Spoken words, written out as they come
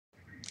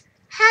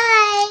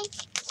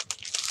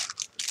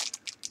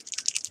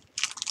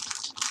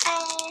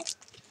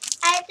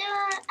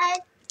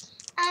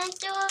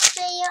do a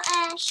video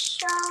and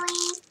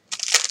showing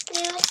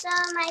you some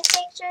of my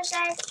pictures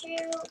I drew,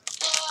 and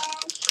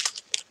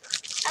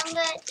I'm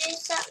going to do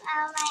some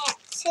of my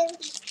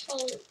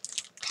activity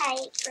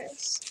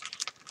papers.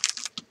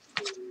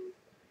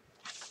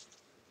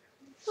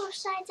 Both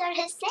sides are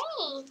the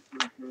same.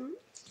 Mm-hmm.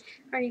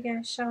 Are you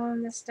going to show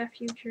them the stuff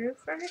you drew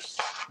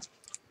first?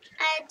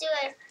 I do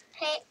a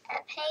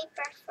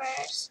paper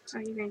first.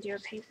 Are you going to do a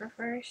paper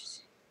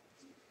first?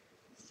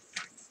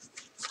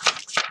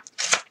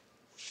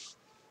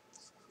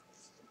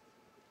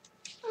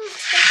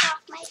 Take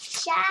off my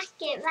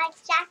jacket. My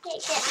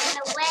jacket gets in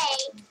the way.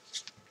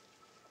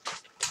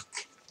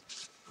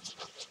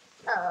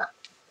 Oh.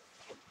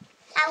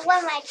 I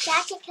wore my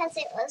jacket because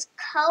it was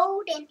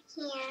cold in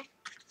here.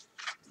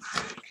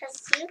 Because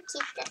you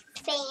keep the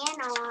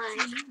fan on.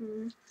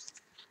 Mm-hmm.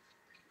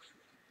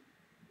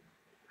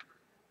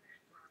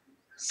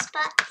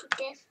 Spot the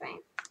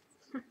difference.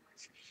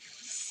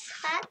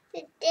 Spot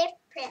the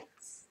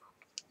difference.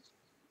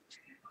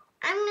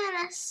 I'm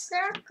going to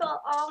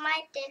circle all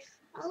my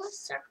I'm going to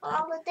circle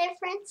all the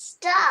different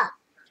stuff.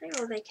 Okay,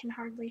 well, they can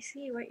hardly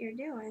see what you're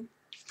doing.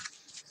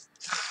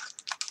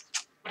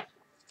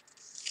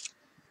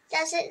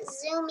 Does it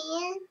zoom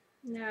in?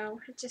 No,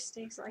 it just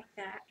stays like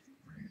that.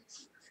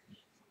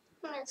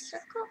 I'm going to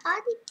circle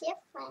all the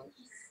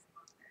difference.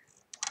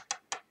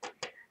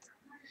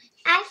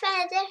 I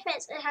found a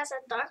difference. It has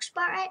a dark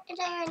spot right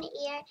there in the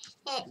ear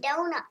and it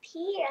don't up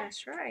here.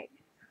 That's right.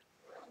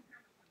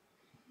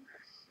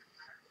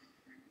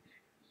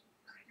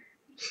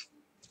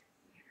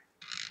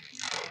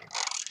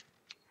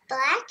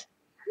 Black?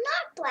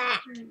 Not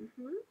black.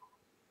 Mm-hmm.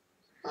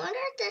 I wonder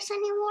if there's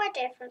any more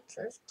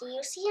differences. Do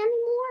you see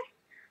any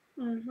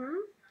more? Mm-hmm.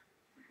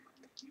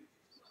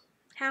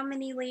 How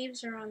many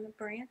leaves are on the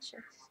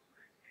branches?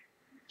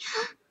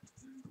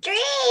 3!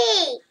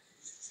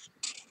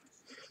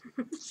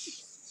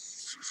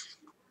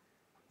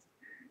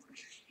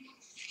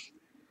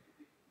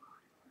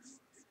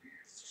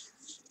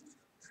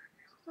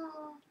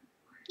 Oh,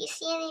 you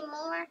see any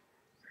more?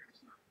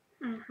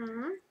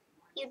 Mm-hmm.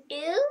 You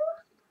do?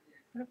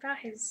 What about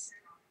his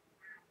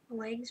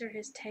legs or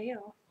his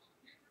tail?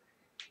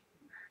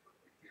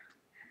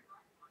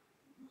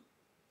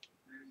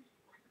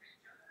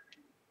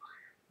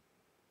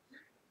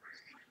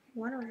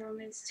 One of them,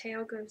 his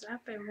tail goes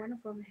up, and one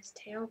of them, his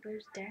tail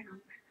goes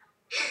down.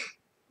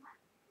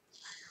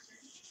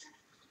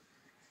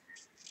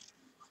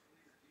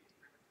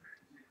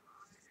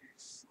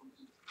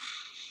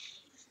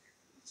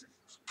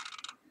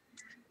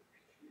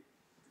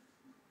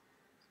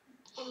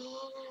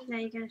 Now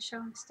you're going to show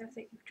him stuff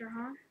that you've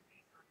drawn?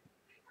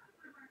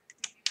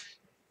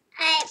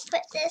 I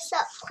put this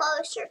up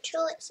closer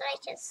to it so I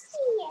can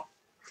see it.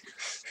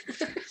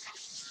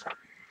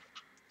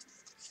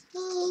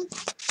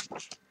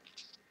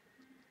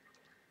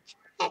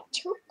 Not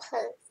too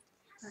close.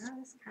 Oh,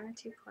 that's kind of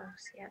too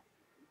close. Yep.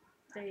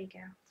 There you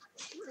go.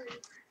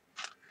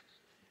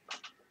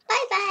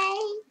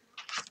 Bye-bye.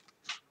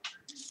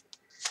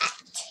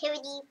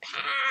 Activity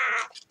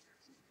pad.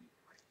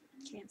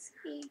 Can't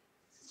see.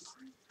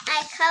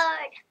 I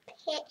colored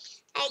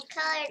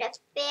a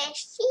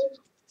fishy.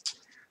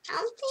 I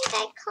don't think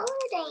I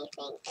colored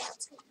anything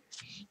else.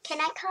 Can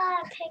I color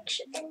a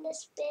picture in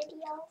this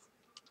video?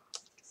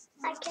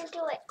 I can do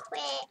it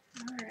quick.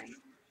 Alright.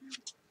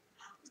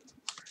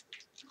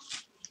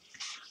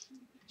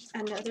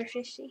 Another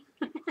fishy?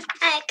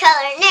 I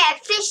colored another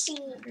fishy.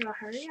 Well,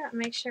 hurry up.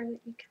 Make sure that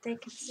they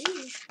can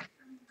see.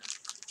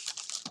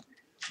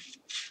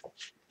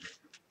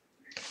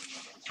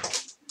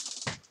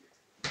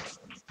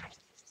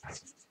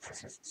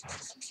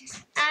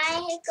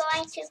 I'm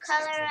going to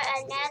color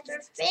another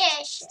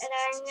fish, and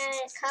I'm going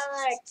to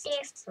color a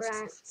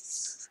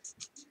difference.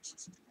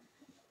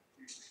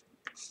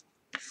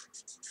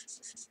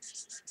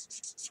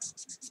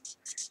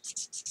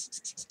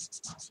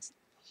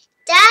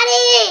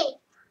 Daddy!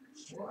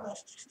 What?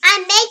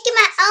 I'm making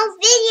my own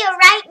video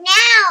right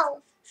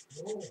now.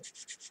 Oh.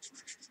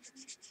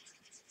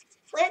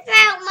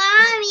 Without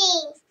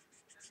Mommy.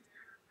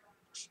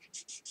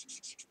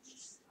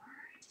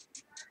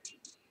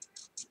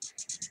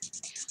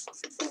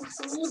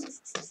 Hurry!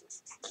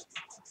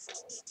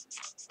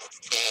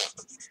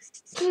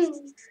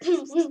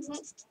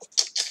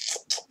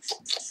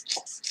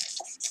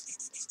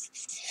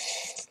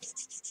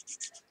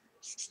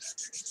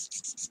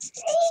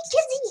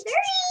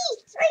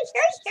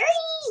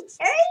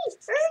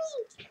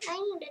 I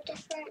need a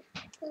different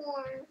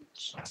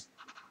orange.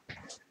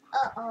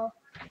 Uh-oh.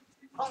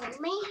 Oh, man.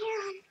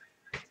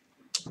 I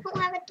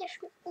don't have a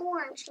different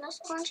orange. This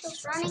orange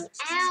is running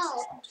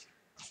out.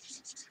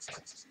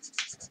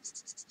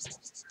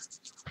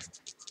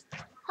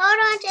 Hold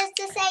on just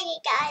a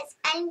second, guys.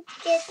 I need to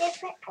get a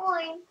different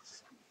orange.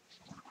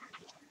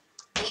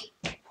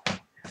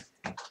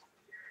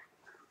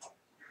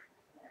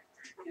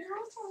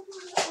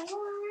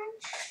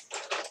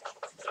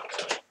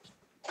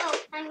 Oh,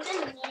 I'm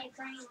gonna need a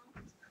green.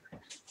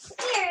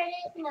 Here it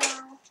is. No,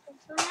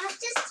 this one I'm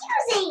just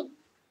using.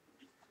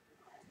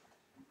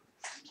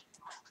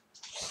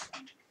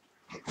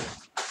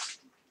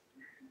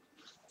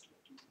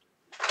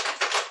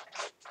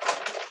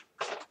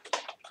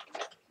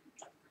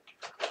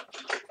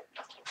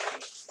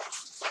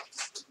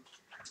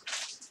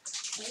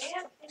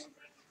 Yep.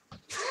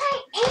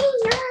 I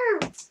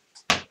am.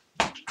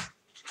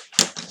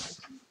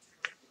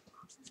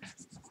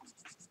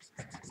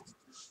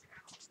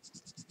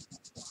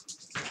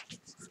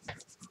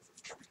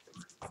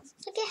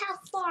 Look at how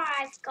far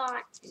I've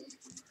gotten.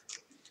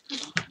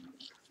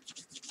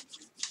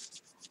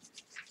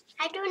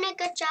 I doing a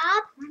good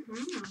job?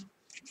 Mm-hmm.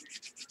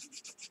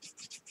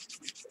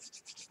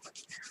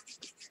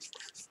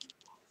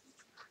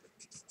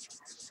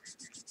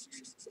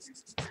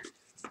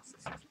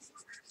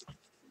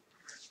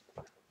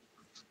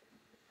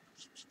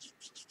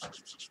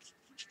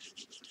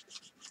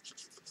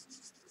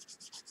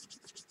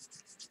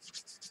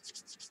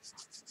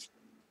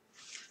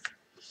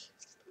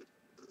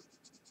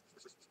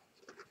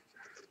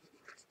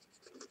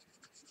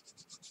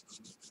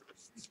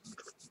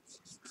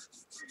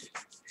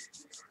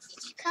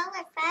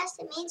 Color fast,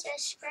 it means you're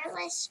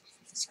scribbleless,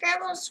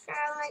 scribbling,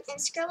 and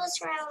scribbling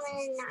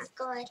is not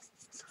good.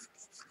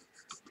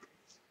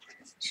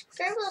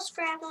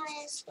 Scribbling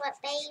is what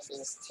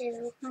babies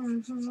do,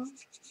 Mm-hmm.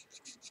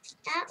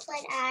 not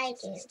what I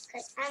do,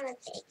 because I'm a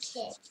big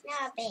kid,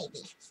 not a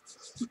baby.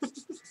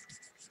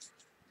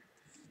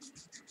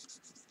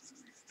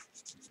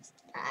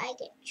 I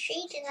get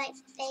treated like a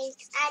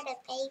baby. I'm a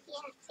baby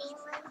in a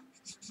family.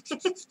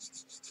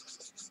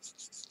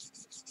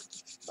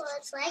 Well,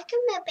 it's like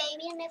I'm a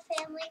baby in a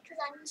family because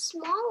I'm the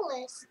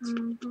smallest.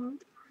 Mm-hmm.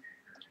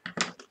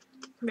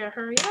 Better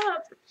hurry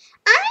up.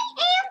 I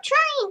am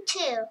trying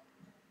to.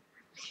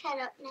 I had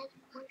another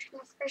orange in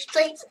the first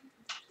place.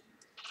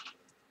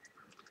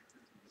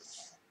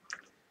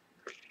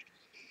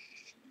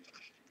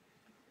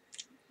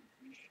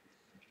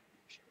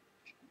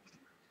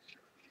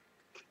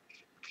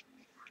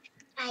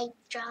 I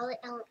draw it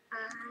on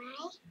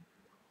eye,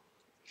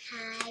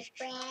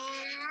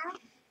 eyebrow,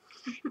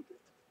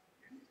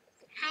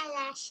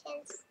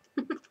 eyelashes.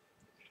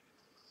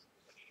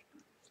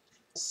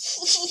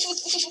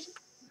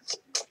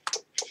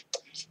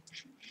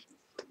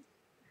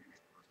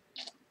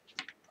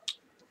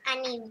 I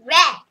need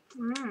red.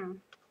 Mm.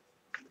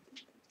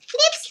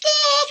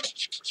 Lipstick!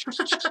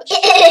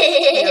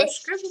 No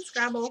scribble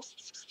scrabble.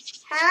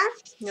 Huh?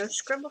 No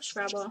scribble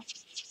scrabble.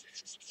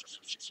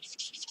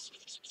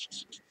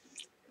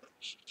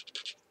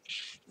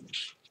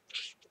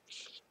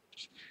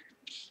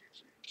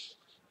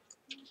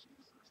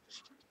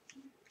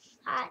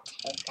 I'll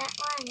take that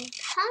one and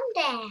come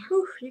down.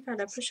 Whew, you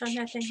gotta push on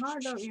that thing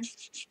hard, don't you?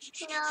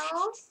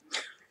 No.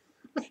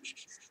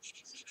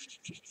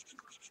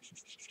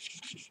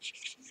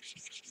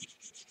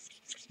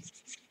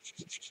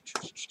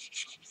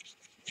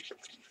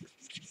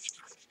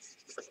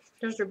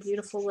 Those are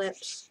beautiful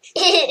lips.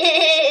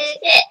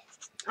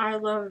 I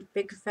love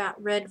big fat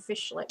red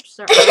fish lips.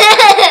 They're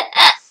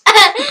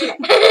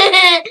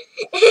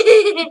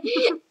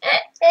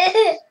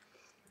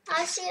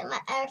I'll see what my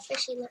other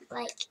fishy look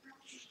like.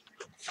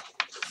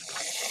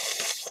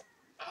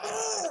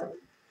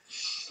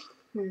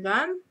 You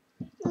done?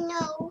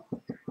 No.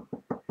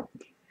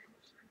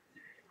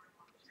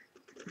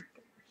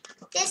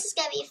 This is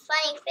gonna be a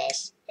funny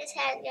fish. This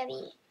head is gonna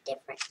be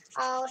different,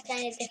 all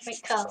kind of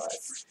different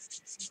colors.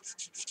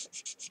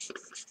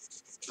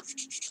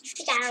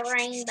 He got a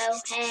rainbow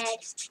head.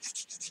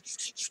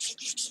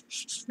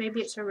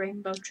 Maybe it's a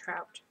rainbow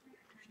trout.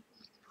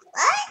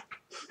 What?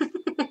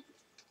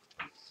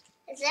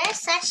 Is there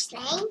such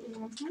thing?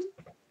 Mm-hmm.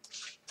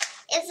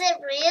 Is it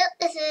real?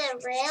 Is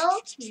it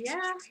real?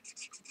 Yeah.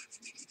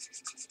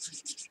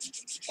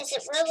 Does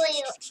it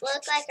really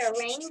look like a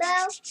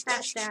rainbow?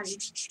 That's Daddy.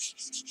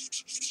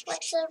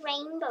 What's a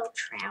rainbow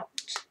trout?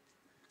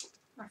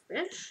 A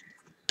fish?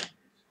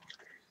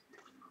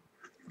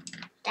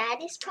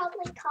 Daddy's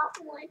probably caught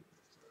one.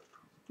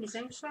 You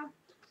think so?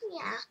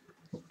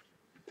 Yeah.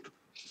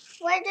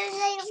 Where do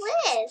they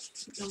live?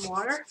 In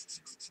water?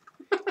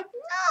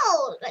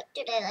 No. Like,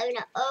 do they live in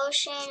the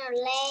ocean or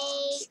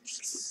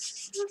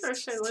lakes? I'm gonna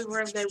say live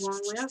wherever they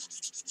want to live.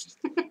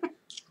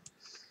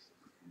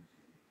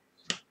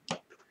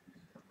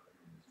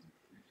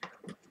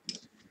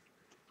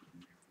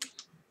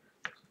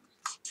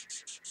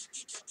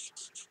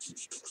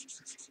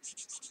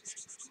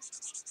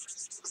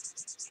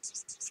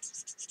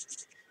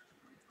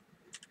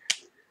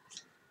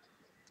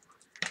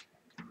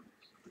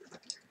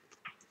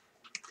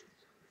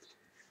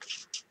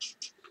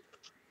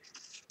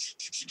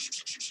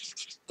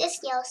 This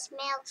yellow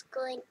smells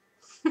good.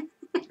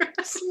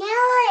 Smell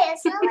it. It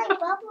smells like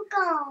bubble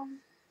gum.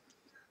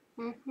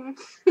 Mm-hmm.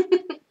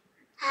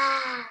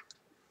 Ah,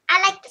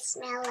 I like the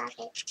smell of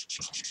it.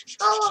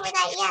 Go over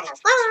that yellow.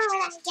 Go over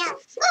that yellow.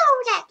 Go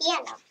over that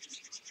yellow.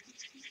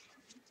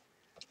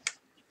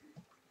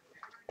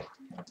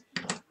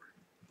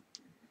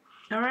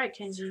 All right,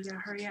 Kenzie, you gotta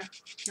hurry up.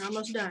 You're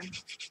almost done.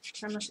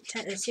 It's almost at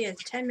 10. Let's see,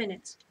 it's 10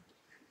 minutes.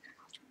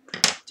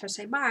 So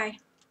say bye.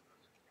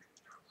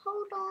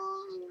 Hold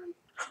on.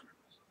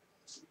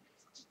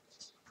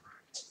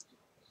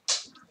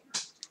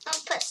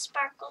 I'll put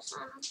sparkles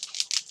on them.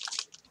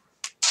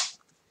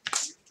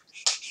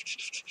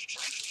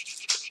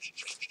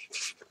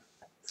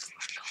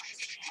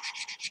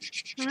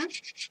 Hmm?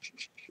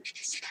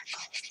 Is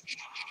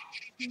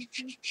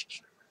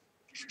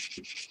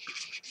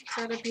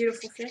that a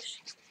beautiful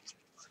fish?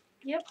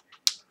 Yep.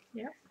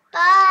 Yep.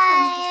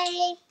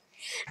 Bye.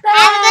 Bye.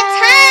 Have a good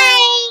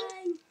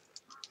time.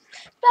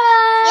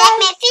 Bye. You like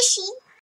my fishy?